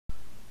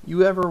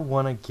You ever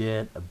want to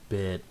get a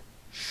bit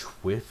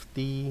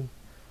swifty?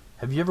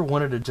 Have you ever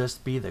wanted to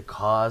just be the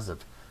cause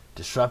of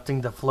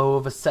disrupting the flow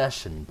of a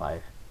session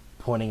by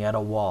pointing at a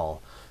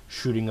wall,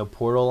 shooting a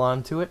portal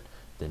onto it,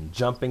 then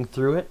jumping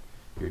through it?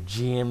 Your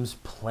GM's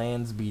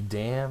plans be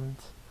damned?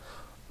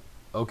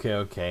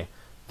 Okay.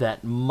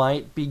 That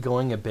might be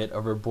going a bit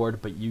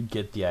overboard, but you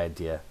get the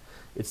idea.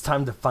 It's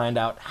time to find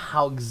out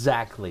how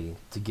exactly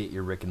to get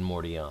your Rick and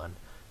Morty on.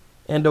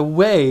 And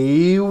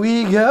away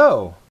we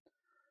go!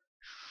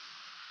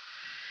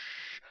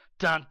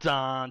 Dun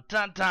dun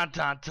dun dun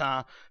dun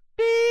dun.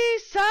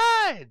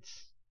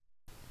 B-sides.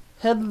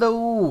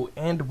 Hello,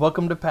 and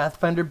welcome to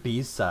Pathfinder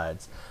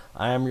B-Sides.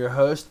 I am your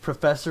host,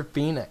 Professor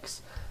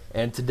Phoenix,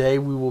 and today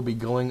we will be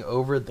going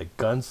over the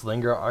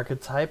Gunslinger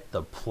archetype,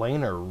 the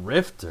Planar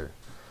Rifter.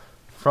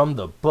 From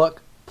the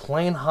book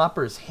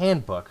Planehopper's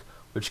Handbook,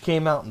 which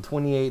came out in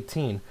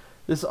 2018,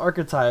 this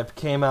archetype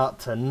came out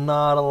to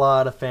not a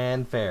lot of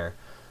fanfare.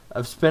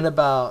 I've spent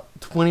about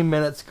 20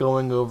 minutes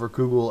going over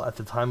Google at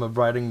the time of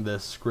writing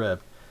this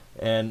script,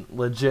 and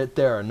legit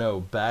there are no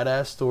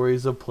badass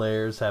stories of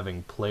players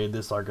having played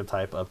this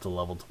archetype up to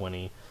level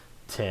 20,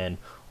 10,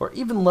 or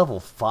even level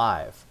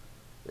 5.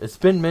 It's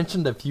been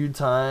mentioned a few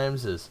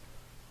times as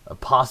a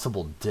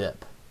possible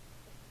dip.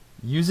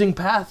 Using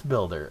Path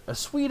Builder, a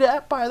sweet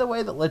app by the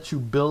way that lets you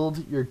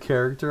build your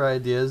character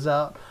ideas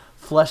out,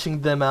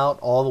 fleshing them out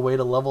all the way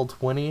to level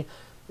 20.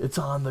 It's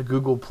on the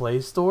Google Play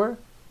Store.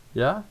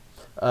 Yeah.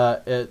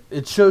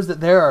 It shows that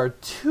there are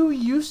 2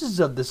 uses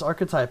of this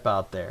archetype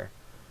out there.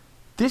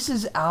 This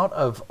is out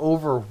of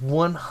over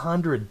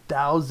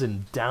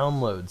 100,000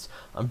 downloads.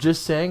 I'm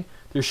just saying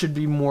there should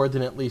be more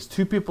than at least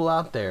 2 people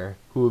out there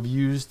who have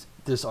used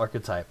this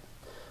archetype.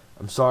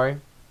 I'm sorry.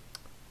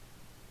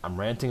 I'm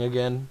ranting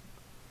again,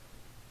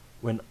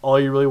 when all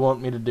you really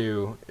want me to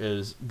do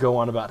is go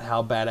on about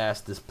how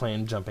badass this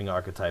plane jumping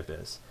archetype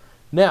is.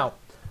 Now,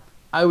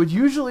 I would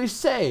usually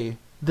say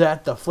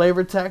that the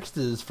flavor text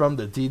is from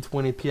the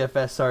D20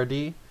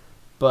 PFSRD,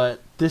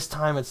 but this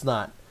time it's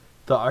not.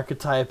 The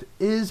archetype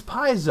is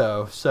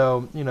Paizo,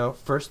 so,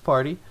 first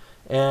party,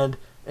 and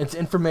its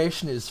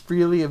information is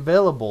freely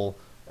available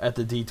at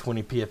the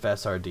D20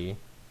 PFSRD,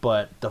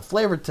 but the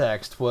flavor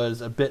text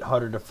was a bit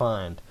harder to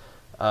find.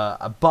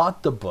 I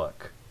bought the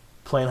book,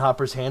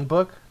 Planehopper's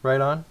Handbook, right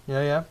on,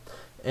 yeah,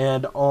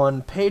 and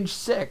on page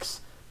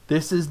 6,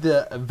 this is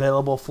the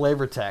available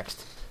flavor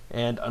text.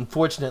 And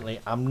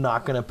unfortunately, I'm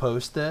not going to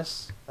post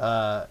this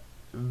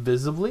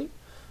visibly.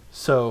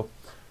 So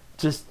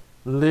just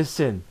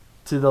listen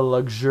to the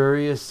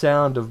luxurious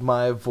sound of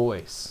my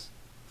voice.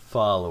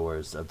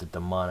 Followers of the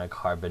demonic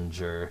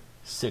harbinger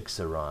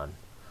Sixeron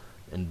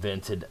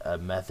invented a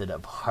method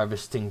of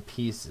harvesting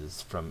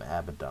pieces from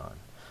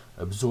Abaddon,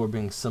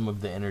 absorbing some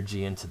of the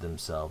energy into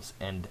themselves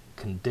and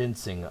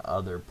condensing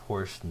other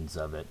portions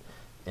of it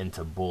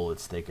into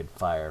bullets they could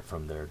fire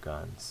from their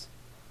guns.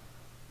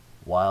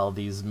 While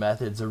these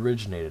methods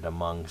originated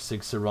among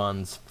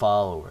Sixeron's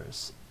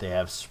followers, they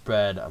have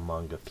spread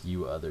among a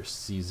few other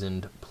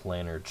seasoned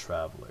planar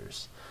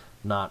travelers.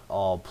 Not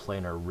all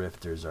planar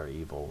rifters are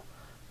evil,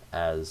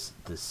 as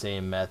the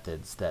same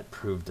methods that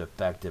proved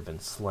effective in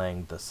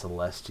slaying the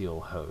celestial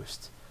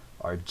host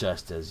are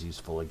just as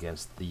useful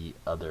against the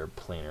other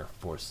planar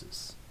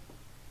forces.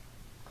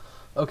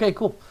 Okay,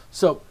 cool.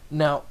 So,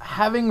 now,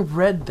 having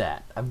read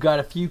that, I've got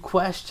a few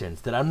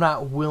questions that I'm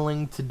not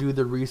willing to do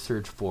the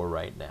research for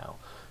right now.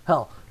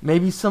 Hell,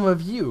 maybe some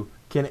of you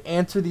can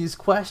answer these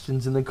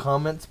questions in the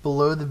comments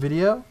below the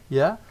video,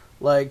 yeah?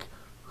 Like,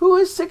 who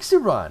is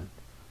Sixeron?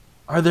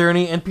 Are there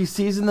any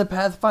NPCs in the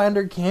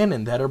Pathfinder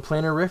canon that are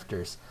planar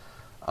rifters?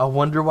 I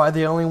wonder why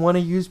they only want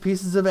to use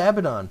pieces of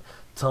Abaddon.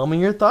 Tell me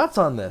your thoughts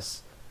on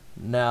this.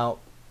 Now,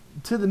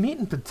 to the meat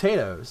and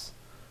potatoes.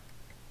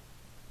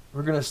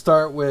 We're going to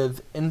start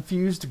with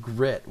Infused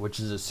Grit, which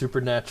is a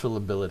supernatural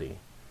ability.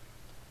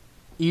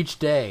 Each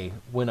day,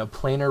 when a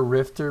planar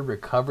rifter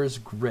recovers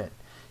grit,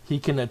 he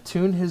can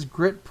attune his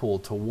grit pool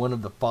to one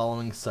of the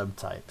following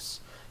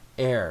subtypes: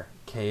 air,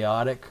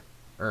 chaotic;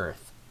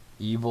 earth,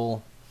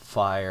 evil;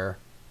 fire,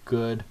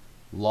 good;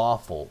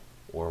 lawful;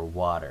 or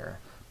water.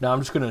 Now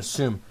I'm just going to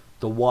assume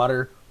the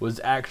water was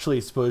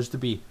actually supposed to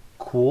be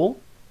cool,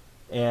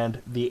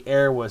 and the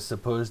air was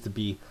supposed to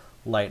be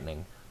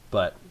lightning,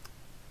 but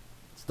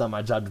it's not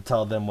my job to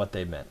tell them what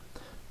they meant.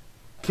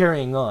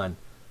 Carrying on,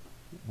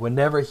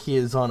 whenever he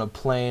is on a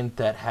plane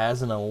that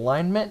has an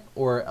alignment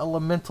or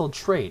elemental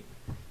trait,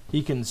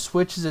 he can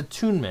switch his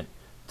attunement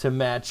to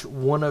match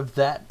one of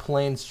that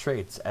plane's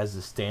traits as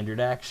a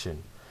standard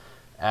action.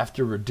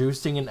 After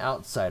reducing an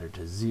outsider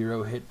to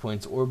 0 hit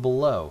points or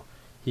below,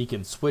 he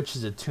can switch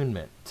his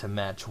attunement to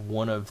match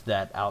one of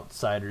that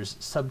outsider's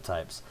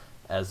subtypes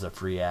as a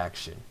free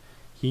action.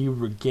 He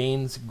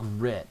regains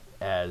grit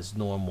as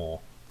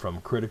normal from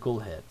critical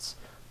hits,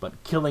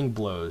 but killing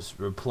blows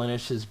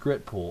replenish his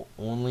grit pool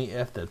only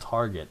if the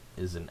target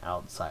is an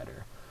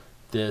outsider.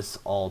 This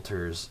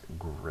alters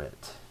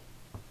grit.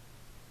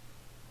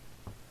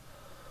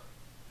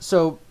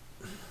 So,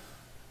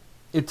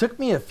 it took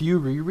me a few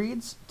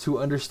rereads to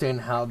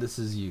understand how this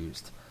is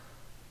used.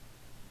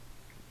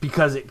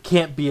 because it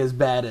can't be as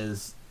bad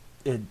as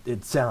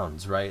it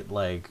sounds, right?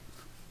 Like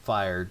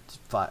fire.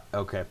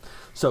 Okay,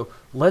 so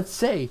let's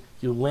say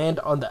you land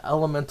on the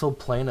elemental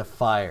plane of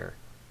fire.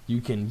 You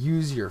can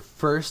use your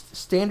first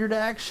standard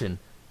action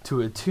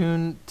to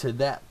attune to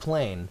that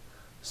plane.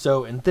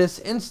 So in this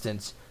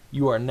instance,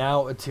 you are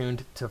now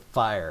attuned to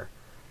fire.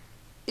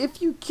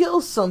 If you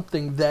kill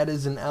something that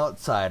is an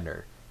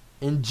outsider,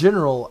 in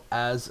general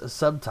as a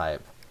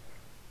subtype,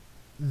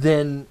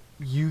 then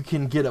you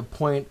can get a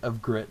point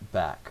of grit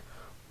back.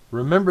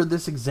 Remember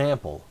this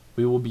example.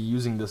 We will be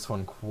using this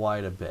one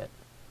quite a bit.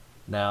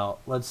 Now,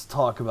 let's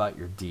talk about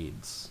your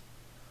deeds.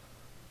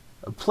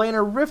 A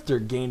Planar Rifter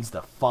gains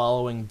the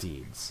following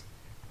deeds.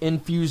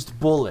 Infused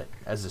Bullet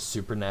as a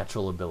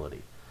supernatural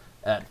ability.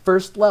 At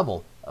first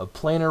level, a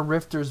Planar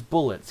Rifter's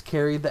bullets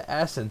carry the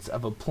essence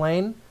of a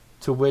plane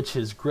to which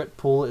his grit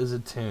pool is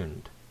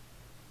attuned,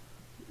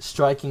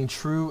 striking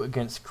true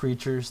against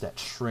creatures that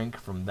shrink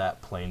from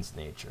that plane's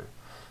nature.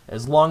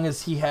 As long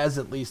as he has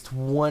at least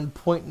 1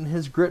 point in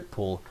his grit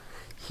pool,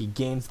 he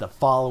gains the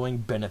following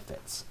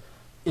benefits.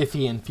 If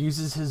he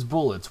infuses his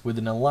bullets with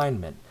an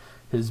alignment,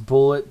 his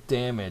bullet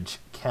damage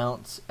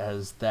counts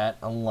as that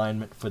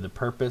alignment for the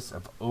purpose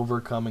of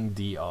overcoming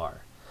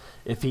DR.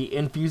 If he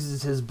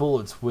infuses his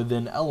bullets with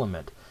an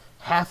element,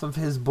 half of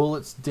his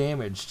bullet's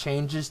damage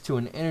changes to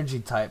an energy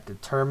type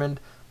determined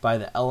by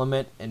the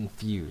element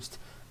infused.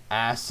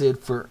 Acid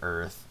for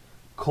earth,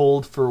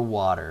 cold for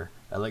water,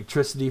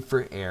 electricity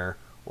for air,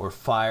 or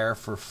fire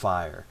for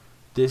fire.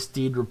 This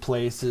deed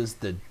replaces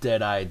the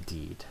Deadeye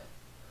deed.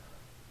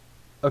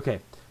 Okay,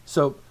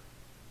 so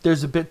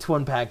there's a bit to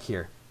unpack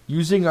here.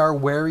 Using our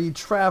wary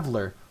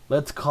traveler,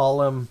 let's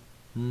call him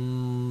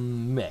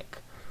Mick.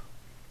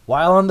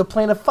 While on the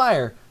plane of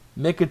fire,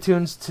 Mick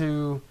attunes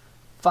to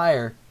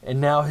fire,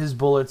 and now his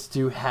bullets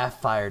do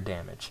half fire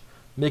damage.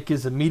 Mick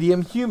is a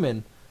medium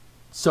human,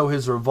 so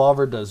his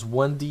revolver does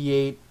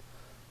 1d8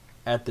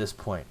 at this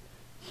point.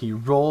 He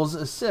rolls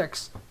a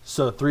 6,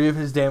 so 3 of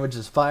his damage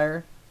is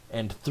fire,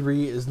 and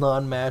 3 is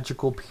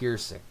non-magical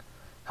piercing.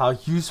 How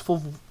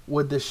useful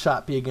would this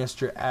shot be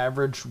against your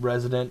average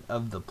resident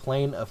of the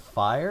plane of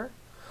fire?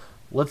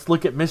 Let's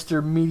look at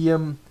Mr.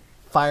 Medium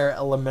Fire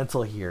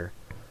Elemental here.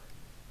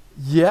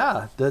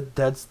 Yeah,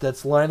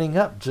 that's lining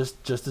up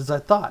just as I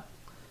thought.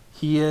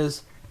 He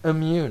is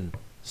immune.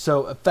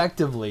 So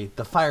effectively,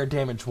 the fire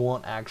damage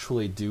won't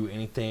actually do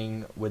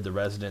anything with the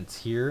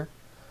residents here.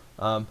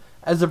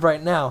 As of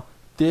right now,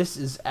 this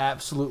is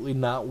absolutely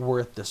not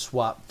worth the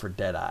swap for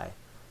Deadeye.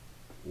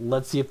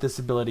 Let's see if this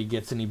ability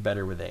gets any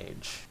better with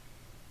age.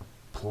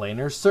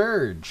 Planar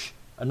Surge,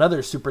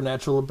 another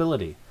supernatural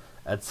ability.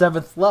 At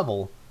 7th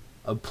level,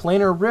 a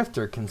Planar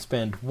Rifter can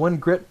spend 1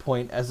 grit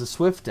point as a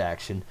swift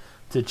action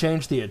to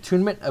change the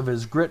attunement of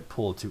his grit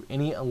pool to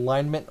any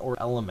alignment or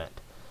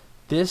element.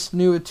 This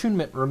new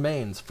attunement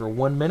remains for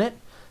 1 minute,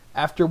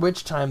 after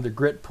which time the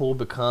grit pool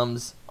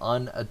becomes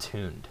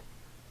unattuned.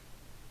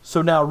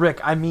 So now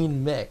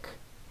Mick,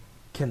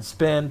 can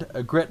spend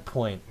a grit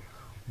point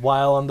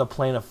while on the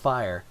plane of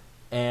fire,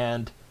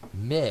 and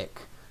Mick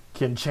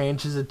can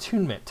change his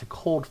attunement to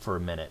cold for a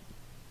minute,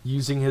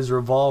 using his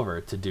revolver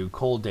to do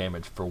cold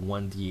damage for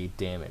 1d8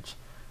 damage.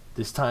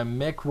 This time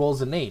Mick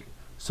rolls an 8,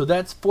 so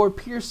that's 4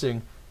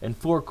 piercing and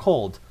 4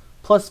 cold,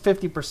 plus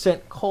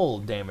 50%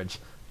 cold damage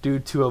due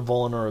to a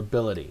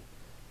vulnerability.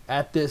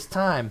 At this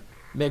time,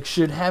 Mick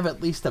should have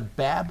at least a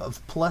BAB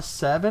of plus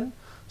 7,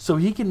 so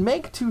he can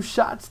make 2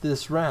 shots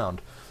this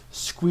round,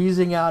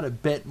 squeezing out a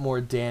bit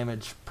more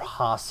damage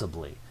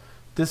possibly.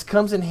 This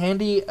comes in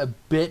handy a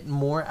bit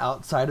more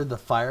outside of the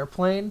fire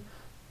plane,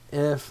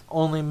 if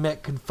only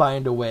Mick could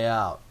find a way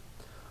out.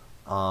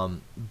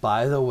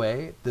 By the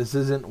way, this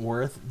isn't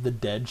worth the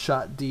dead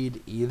shot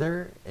deed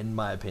either, in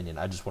my opinion.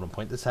 I just want to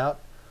point this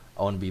out.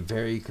 I want to be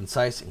very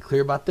concise and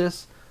clear about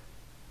this.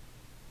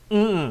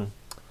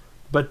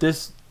 But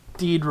this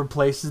deed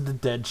replaces the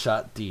dead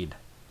shot deed.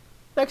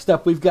 Next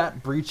up, we've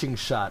got Breaching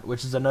Shot,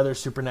 which is another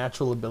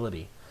supernatural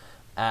ability.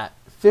 At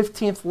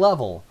 15th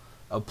level,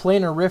 a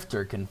Planar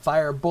Rifter can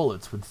fire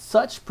bullets with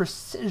such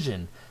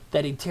precision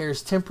that he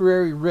tears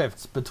temporary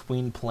rifts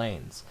between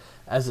planes.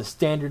 As a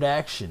standard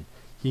action,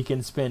 he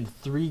can spend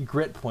 3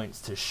 grit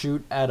points to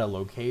shoot at a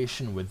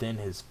location within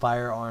his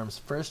firearm's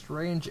first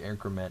range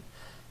increment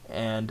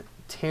and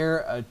tear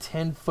a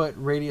 10-foot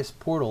radius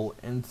portal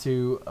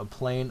into a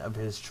plane of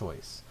his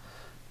choice.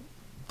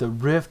 The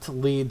rift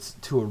leads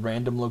to a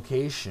random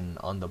location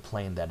on the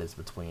plane that is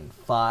between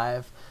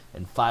 5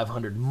 and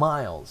 500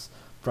 miles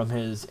from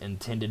his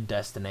intended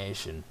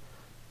destination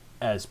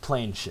as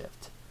plane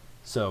shift.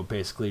 So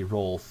basically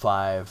roll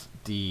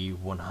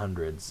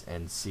 5d100s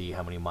and see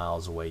how many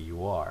miles away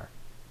you are.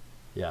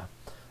 Yeah.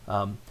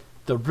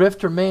 The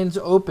rift remains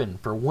open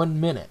for 1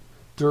 minute,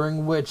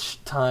 during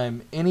which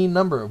time any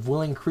number of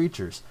willing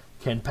creatures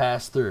can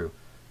pass through.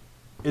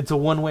 It's a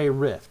one-way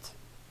rift,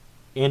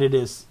 and it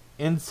is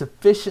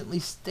insufficiently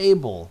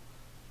stable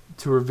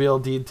to reveal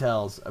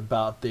details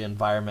about the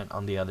environment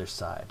on the other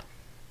side.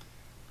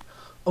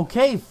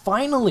 Okay,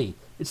 finally,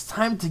 it's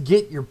time to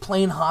get your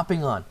plane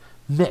hopping on.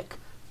 Mick,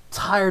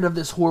 tired of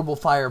this horrible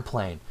fire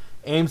plane,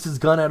 aims his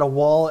gun at a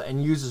wall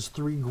and uses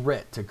 3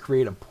 grit to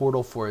create a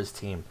portal for his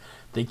team.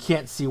 They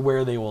can't see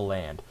where they will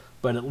land,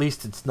 but at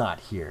least it's not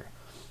here.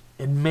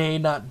 It may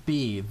not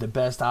be the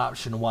best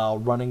option while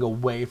running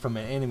away from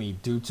an enemy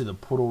due to the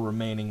portal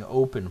remaining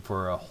open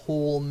for a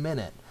whole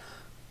minute,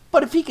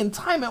 but if he can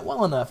time it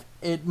well enough,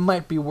 it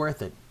might be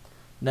worth it.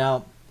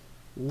 Now,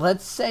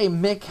 let's say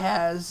Mick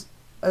has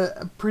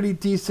a pretty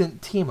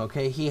decent team,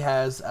 okay? He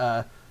has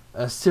a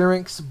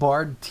Syrinx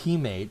Bard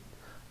teammate,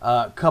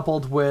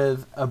 coupled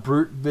with a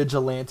Brute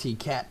Vigilante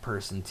Cat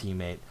Person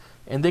teammate,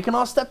 and they can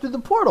all step through the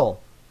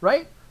portal,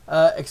 right?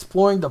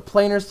 Exploring the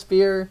planar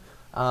sphere,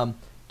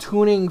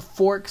 tuning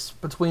forks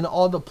between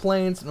all the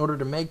planes in order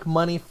to make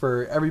money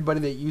for everybody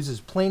that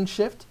uses plane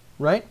shift,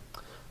 right?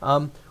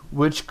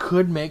 Which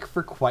could make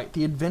for quite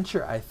the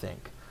adventure, I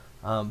think.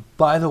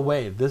 By the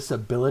way, this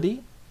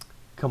ability,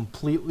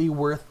 completely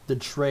worth the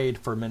trade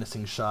for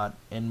Menacing Shot,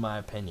 in my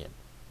opinion.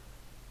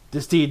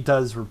 This deed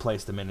does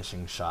replace the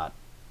Menacing Shot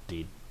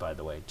deed, by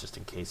the way, just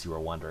in case you were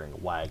wondering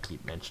why I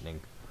keep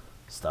mentioning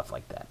stuff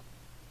like that.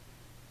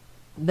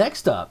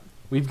 Next up,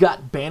 we've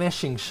got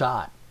Banishing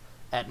Shot.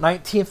 At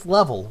 19th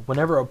level,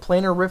 whenever a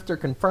Planar Rifter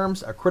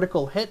confirms a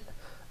critical hit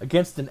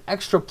against an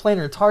extra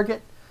planar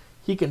target,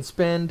 he can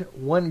spend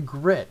 1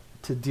 grit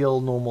to deal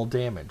normal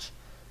damage.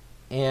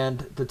 And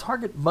the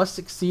target must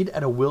succeed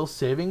at a will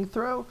saving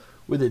throw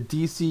with a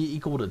DC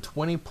equal to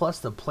 20 plus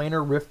the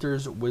Planar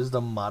Rifter's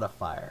Wisdom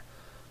modifier.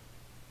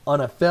 On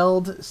a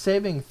failed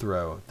saving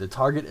throw, the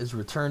target is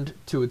returned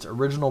to its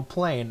original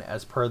plane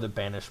as per the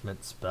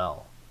banishment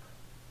spell.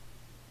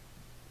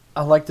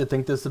 I like to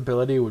think this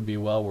ability would be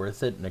well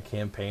worth it in a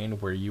campaign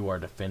where you are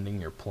defending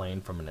your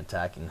plane from an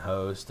attacking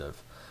host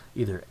of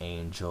either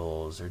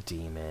angels or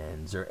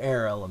demons or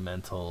air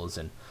elementals,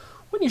 and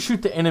when you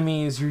shoot the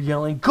enemies you're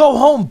yelling, "Go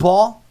home,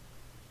 ball!"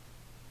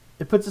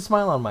 It puts a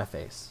smile on my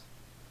face.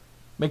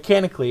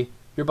 Mechanically,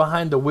 you're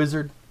behind the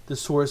wizard, the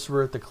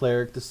sorcerer, the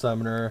cleric, the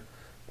summoner,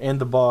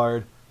 and the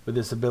bard with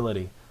this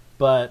ability.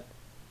 But,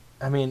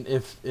 I mean,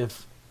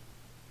 if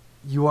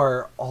you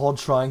are all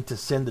trying to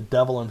send the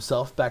devil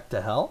himself back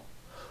to hell,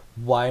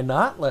 why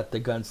not let the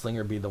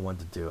Gunslinger be the one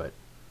to do it?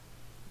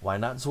 Why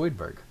not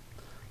Zoidberg?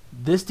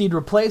 This deed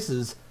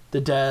replaces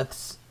the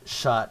Death's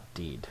Shot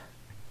deed.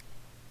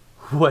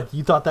 What,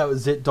 you thought that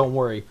was it? Don't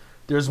worry,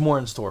 there's more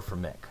in store for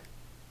Mick.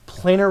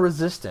 Planar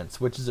Resistance,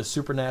 which is a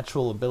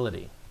supernatural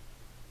ability.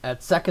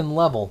 At 2nd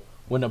level,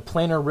 when a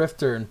Planar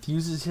Rifter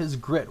infuses his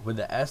grit with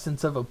the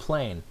essence of a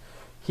plane,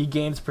 he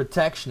gains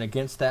protection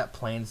against that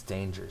plane's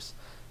dangers.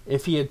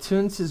 If he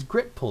attunes his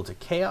grit pool to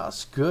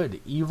chaos,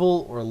 good,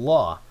 evil, or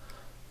law,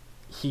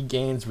 he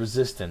gains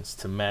resistance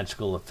to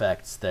magical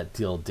effects that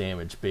deal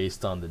damage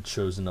based on the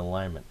chosen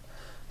alignment,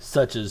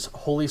 such as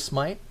Holy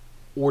Smite,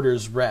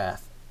 Order's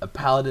Wrath, a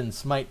Paladin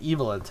Smite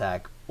evil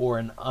attack, or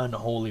an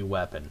unholy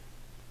weapon.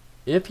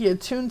 If he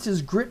attunes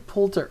his grit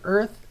pool to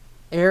earth,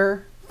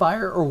 air,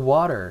 fire, or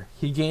water,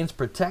 he gains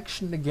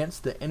protection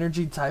against the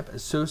energy type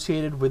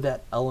associated with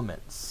that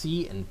element.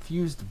 See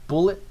Infused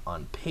Bullet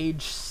on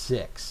page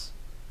 6.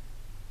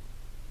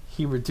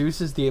 He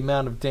reduces the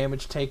amount of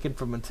damage taken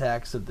from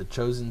attacks of the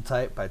chosen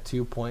type by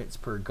 2 points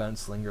per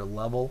Gunslinger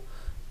level.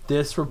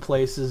 This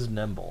replaces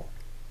Nimble.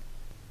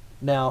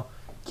 Now,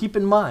 keep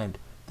in mind,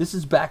 this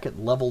is back at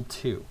level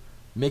 2.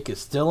 Mick is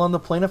still on the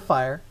plane of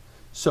fire,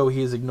 so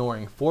he is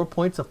ignoring 4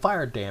 points of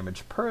fire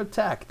damage per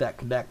attack that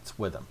connects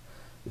with him.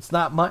 It's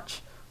not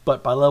much,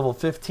 but by level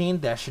 15,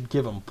 that should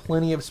give him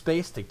plenty of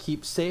space to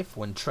keep safe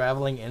when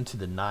traveling into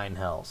the 9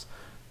 hells.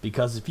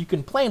 Because if you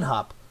can plane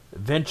hop,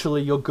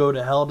 eventually you'll go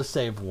to hell to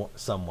save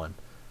someone.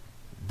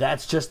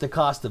 That's just the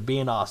cost of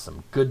being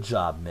awesome. Good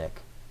job,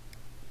 Mick.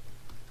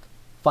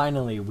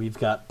 Finally, we've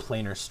got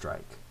Planar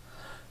Strike.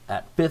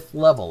 At 5th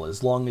level,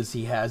 as long as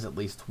he has at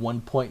least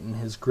 1 point in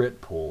his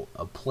grit pool,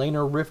 a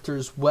Planar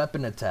Rifter's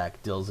weapon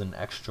attack deals an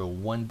extra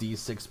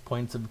 1d6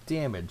 points of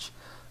damage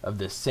of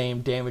the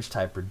same damage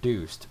type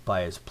reduced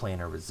by his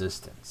planar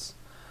resistance.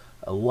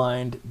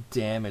 Aligned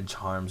damage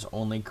harms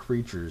only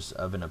creatures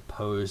of an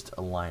opposed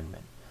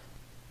alignment.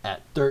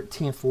 At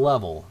 13th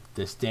level,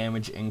 this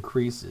damage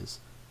increases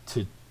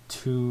to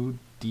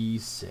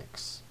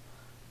 2d6.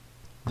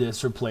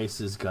 This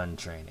replaces gun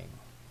training.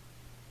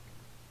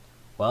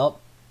 Well,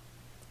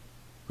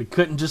 we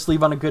couldn't just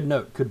leave on a good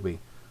note, could we?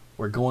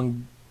 We're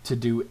going to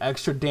do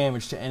extra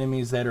damage to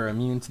enemies that are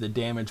immune to the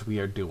damage we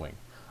are doing.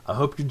 I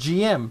hope your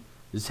GM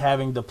is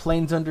having the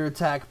planes under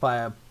attack by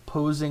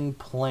opposing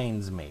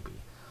planes, maybe.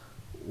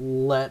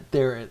 Let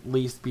there at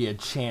least be a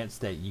chance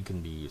that you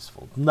can be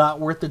useful. Not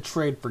worth the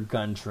trade for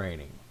gun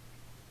training.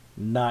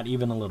 Not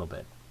even a little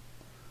bit.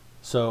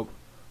 So,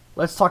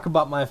 let's talk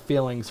about my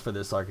feelings for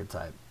this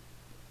archetype.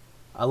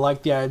 I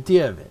like the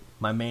idea of it.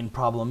 My main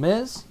problem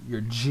is,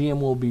 your GM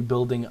will be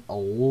building a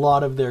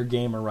lot of their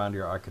game around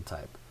your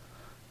archetype.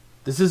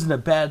 This isn't a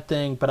bad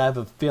thing, but I have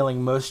a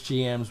feeling most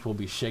GMs will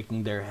be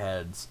shaking their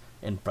heads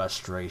in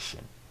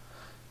frustration.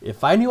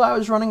 If I knew I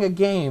was running a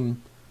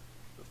game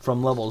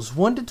from levels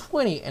 1 to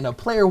 20 and a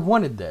player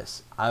wanted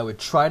this, I would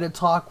try to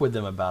talk with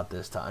them about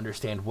this to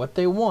understand what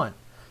they want.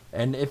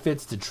 And if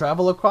it's to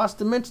travel across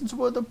dimensions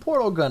with a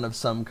portal gun of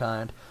some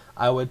kind,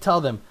 I would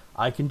tell them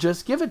I can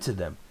just give it to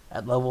them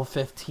at level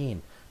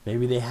 15.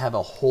 Maybe they have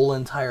a whole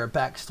entire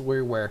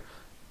backstory where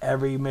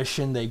every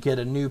mission they get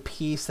a new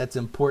piece that's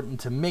important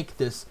to make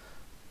this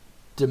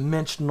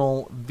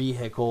dimensional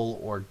vehicle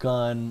or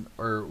gun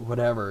or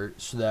whatever,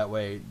 so that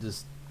way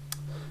just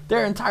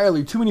there are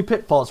entirely too many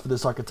pitfalls for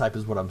this archetype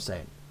is what I'm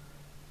saying.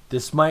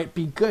 This might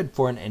be good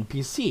for an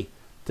NPC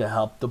to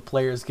help the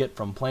players get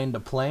from plane to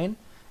plane,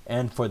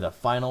 and for the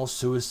final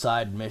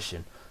suicide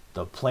mission,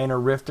 the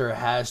Planar Rifter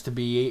has to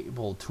be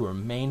able to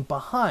remain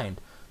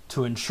behind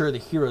to ensure the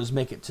heroes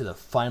make it to the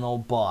final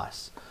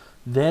boss.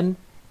 Then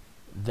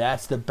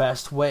that's the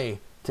best way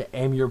to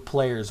aim your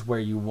players where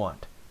you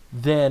want.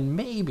 Then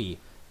maybe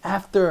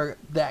after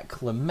that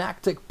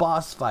climactic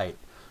boss fight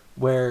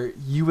where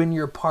you and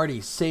your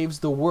party saves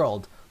the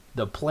world,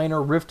 the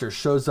Planar Rifter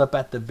shows up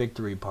at the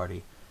victory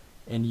party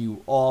and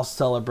you all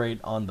celebrate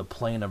on the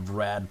plane of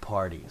rad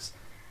parties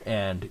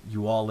and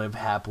you all live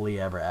happily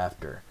ever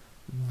after.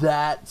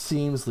 That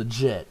seems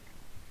legit.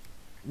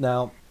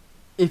 Now,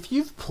 if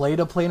you've played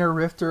a Planar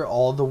Rifter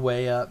all the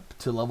way up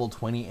to level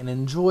 20 and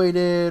enjoyed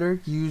it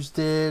or used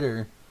it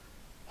or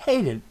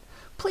hated it,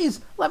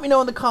 please let me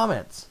know in the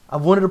comments.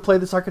 I've wanted to play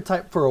this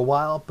archetype for a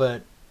while,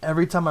 but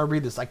every time I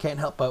read this, I can't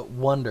help but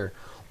wonder,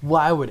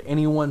 why would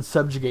anyone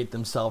subjugate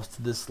themselves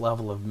to this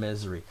level of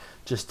misery?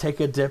 Just take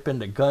a dip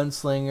into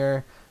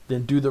Gunslinger,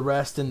 then do the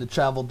rest in the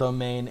travel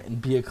domain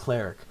and be a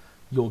cleric.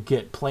 You'll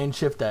get plane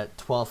shift at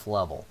 12th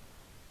level.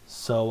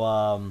 So,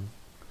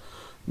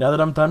 now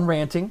that I'm done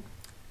ranting,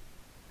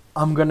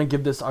 I'm going to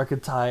give this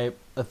archetype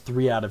a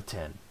 3 out of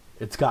 10.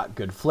 It's got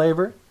good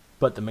flavor,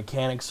 but the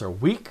mechanics are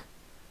weak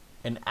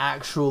and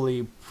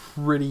actually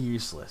pretty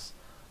useless.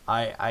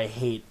 I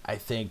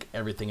think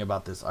everything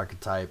about this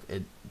archetype.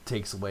 It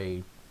takes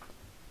away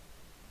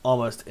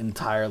almost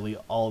entirely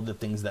all of the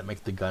things that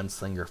make the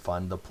Gunslinger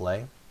fun to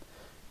play.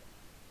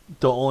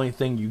 The only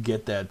thing you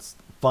get that's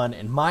fun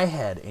in my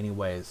head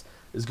anyways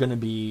is going to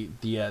be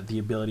the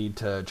ability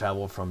to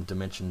travel from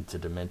dimension to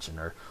dimension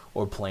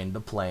or plane to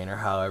plane or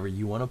however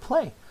you want to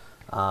play.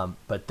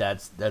 But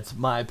that's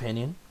my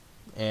opinion,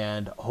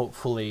 and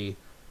hopefully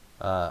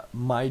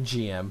my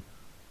GM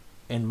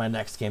in my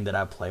next game that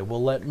I play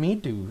will let me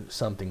do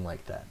something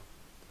like that.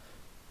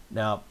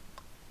 Now,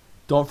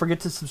 don't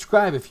forget to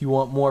subscribe if you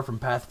want more from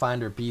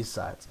Pathfinder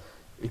B-Sides.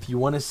 If you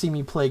want to see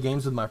me play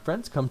games with my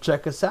friends, come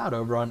check us out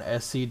over on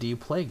SCD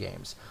Play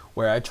Games,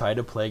 where I try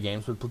to play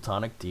games with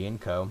Platonic D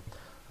and Co.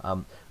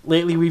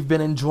 Lately, we've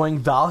been enjoying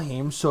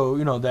Valheim, so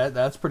you know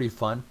that's pretty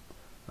fun.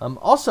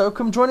 Also,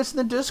 come join us in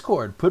the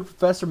Discord. Put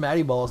Professor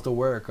Matty Balls to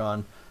work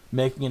on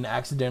making an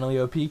accidentally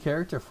OP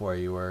character for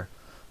you, or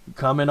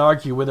come and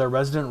argue with our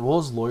resident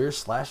rules lawyer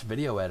 /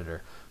 video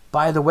editor.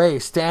 By the way,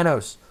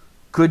 Stanos,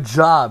 good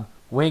job.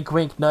 Wink,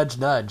 wink, nudge,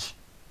 nudge.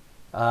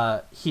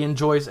 He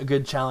enjoys a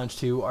good challenge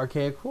to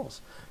archaic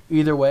rules.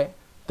 Either way,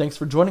 thanks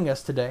for joining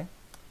us today,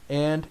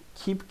 and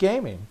keep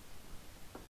gaming.